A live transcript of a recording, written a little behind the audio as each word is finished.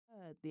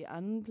heard the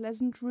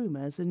unpleasant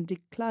rumours and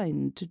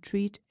declined to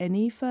treat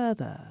any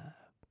further.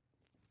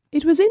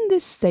 It was in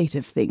this state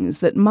of things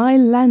that my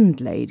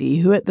landlady,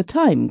 who at the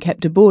time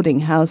kept a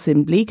boarding-house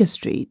in Bleecker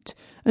Street,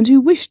 and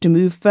who wished to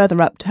move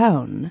further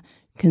uptown,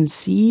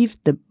 conceived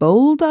the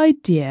bold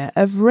idea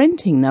of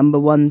renting number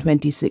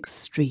 126th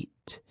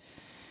Street.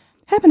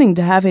 Happening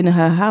to have in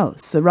her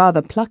house a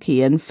rather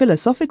plucky and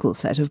philosophical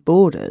set of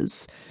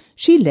boarders,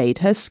 she laid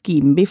her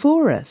scheme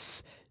before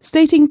us,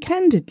 stating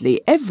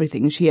candidly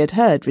everything she had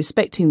heard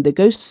respecting the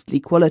ghostly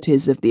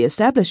qualities of the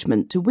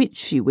establishment to which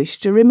she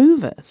wished to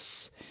remove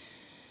us.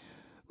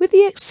 With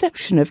the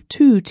exception of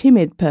two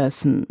timid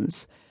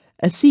persons,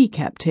 a sea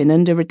captain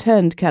and a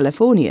returned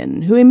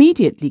Californian, who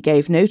immediately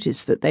gave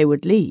notice that they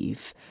would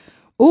leave,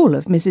 all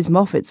of Mrs.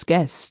 Moffat's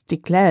guests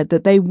declared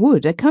that they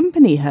would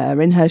accompany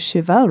her in her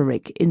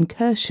chivalric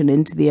incursion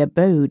into the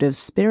abode of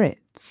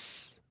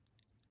spirits.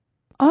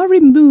 Our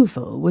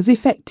removal was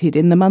effected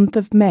in the month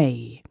of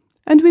May,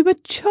 and we were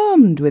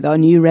charmed with our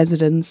new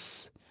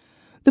residence.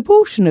 The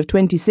portion of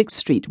 26th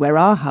Street where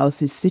our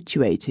house is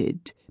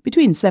situated,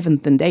 between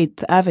 7th and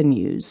 8th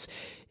Avenues,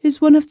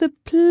 is one of the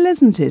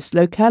pleasantest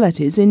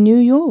localities in New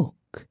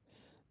York.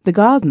 The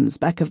gardens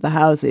back of the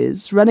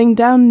houses, running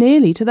down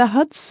nearly to the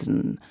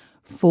Hudson,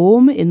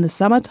 form in the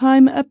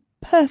summer-time a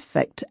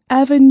perfect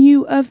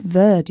avenue of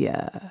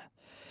verdure.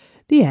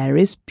 The air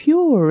is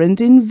pure and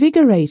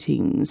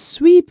invigorating,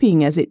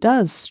 sweeping as it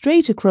does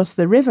straight across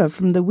the river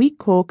from the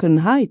Weehawken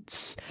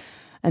Heights,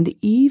 and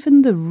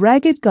even the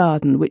ragged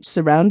garden which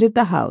surrounded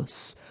the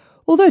house,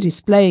 although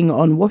displaying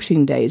on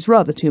washing days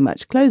rather too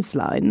much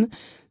clothesline,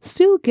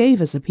 still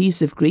gave us a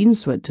piece of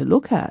greensward to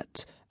look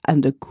at,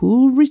 and a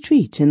cool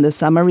retreat in the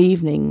summer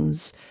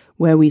evenings,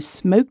 where we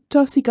smoked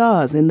our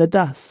cigars in the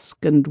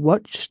dusk and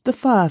watched the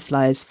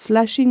fireflies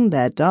flashing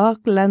their dark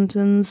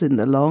lanterns in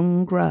the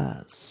long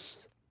grass.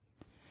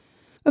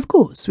 Of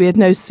course, we had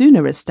no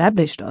sooner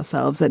established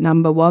ourselves at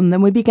number 1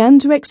 than we began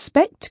to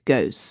expect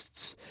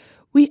ghosts.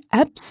 We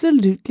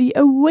absolutely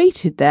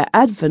awaited their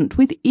advent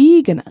with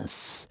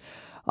eagerness.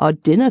 Our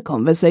dinner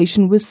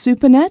conversation was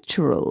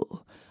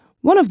supernatural.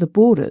 One of the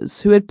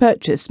boarders, who had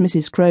purchased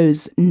Mrs.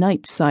 Crow's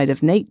Night Side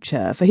of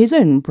Nature for his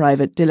own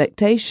private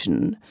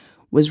delectation,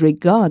 was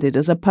regarded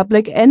as a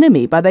public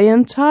enemy by the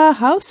entire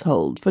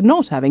household for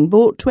not having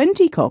bought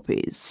 20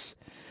 copies.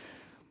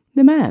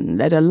 The man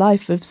led a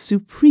life of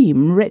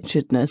supreme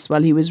wretchedness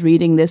while he was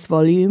reading this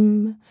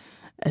volume.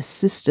 A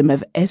system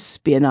of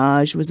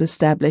espionage was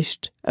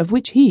established, of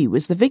which he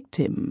was the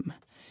victim.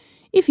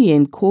 If he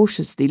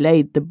incautiously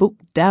laid the book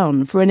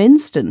down for an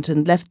instant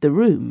and left the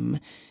room,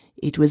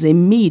 it was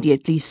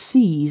immediately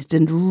seized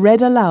and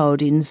read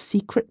aloud in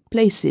secret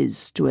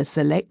places to a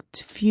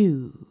select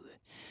few.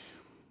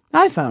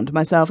 I found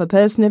myself a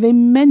person of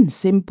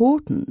immense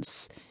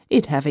importance,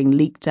 it having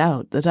leaked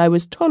out that I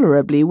was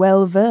tolerably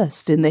well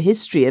versed in the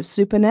history of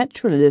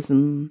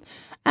supernaturalism,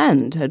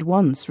 and had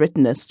once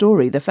written a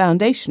story the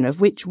foundation of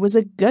which was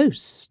a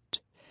ghost.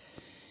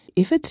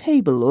 If a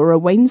table or a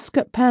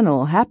wainscot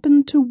panel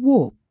happened to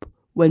warp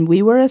when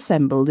we were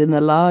assembled in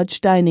the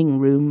large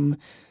dining-room,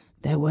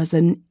 there was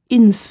an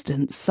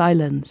instant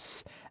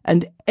silence,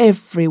 and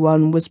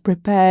everyone was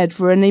prepared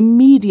for an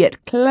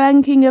immediate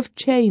clanking of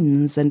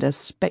chains and a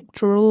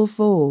spectral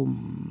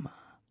form.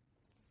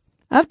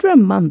 After a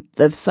month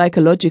of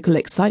psychological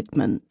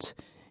excitement,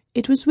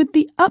 it was with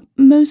the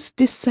utmost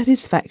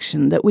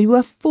dissatisfaction that we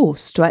were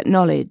forced to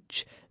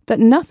acknowledge that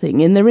nothing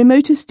in the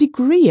remotest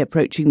degree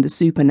approaching the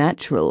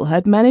supernatural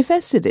had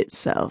manifested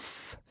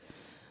itself.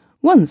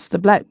 Once the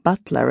black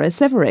butler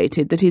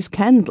asseverated that his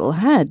candle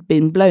had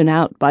been blown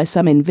out by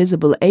some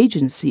invisible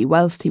agency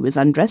whilst he was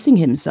undressing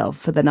himself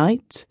for the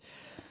night.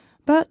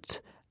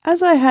 But,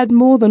 as I had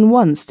more than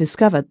once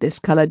discovered this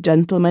coloured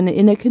gentleman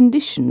in a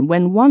condition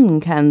when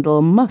one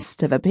candle must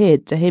have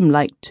appeared to him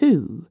like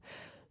two,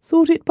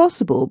 thought it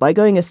possible, by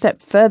going a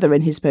step further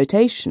in his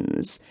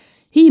potations,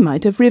 he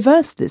might have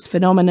reversed this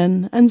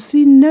phenomenon and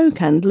seen no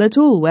candle at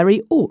all where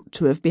he ought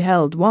to have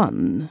beheld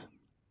one.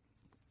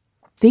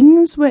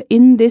 Things were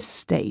in this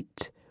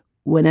state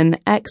when an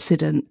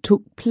accident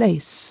took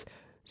place,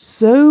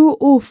 so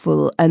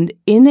awful and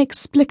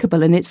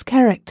inexplicable in its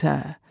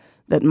character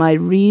that my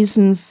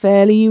reason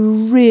fairly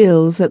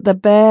reels at the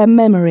bare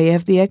memory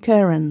of the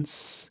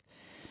occurrence.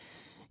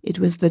 It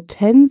was the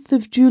 10th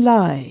of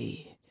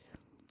July.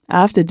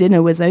 After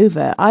dinner was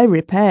over, I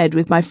repaired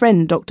with my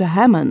friend Dr.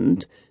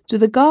 Hammond to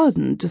the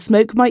garden to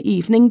smoke my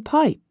evening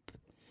pipe.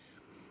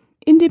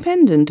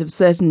 Independent of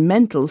certain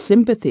mental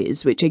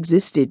sympathies which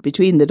existed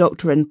between the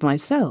doctor and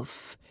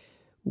myself,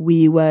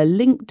 we were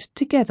linked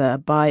together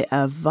by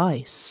a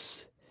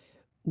vice.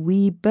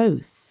 We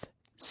both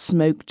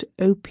smoked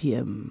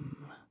opium.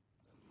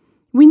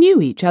 We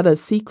knew each other's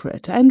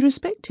secret and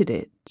respected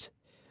it.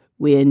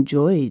 We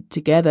enjoyed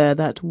together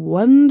that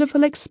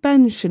wonderful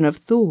expansion of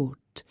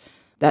thought,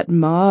 that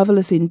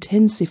marvellous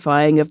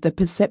intensifying of the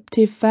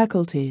perceptive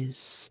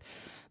faculties,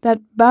 that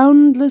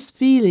boundless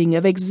feeling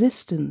of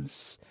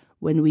existence,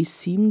 when we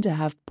seem to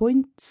have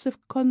points of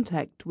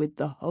contact with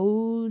the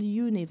whole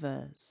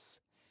universe.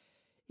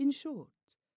 In short,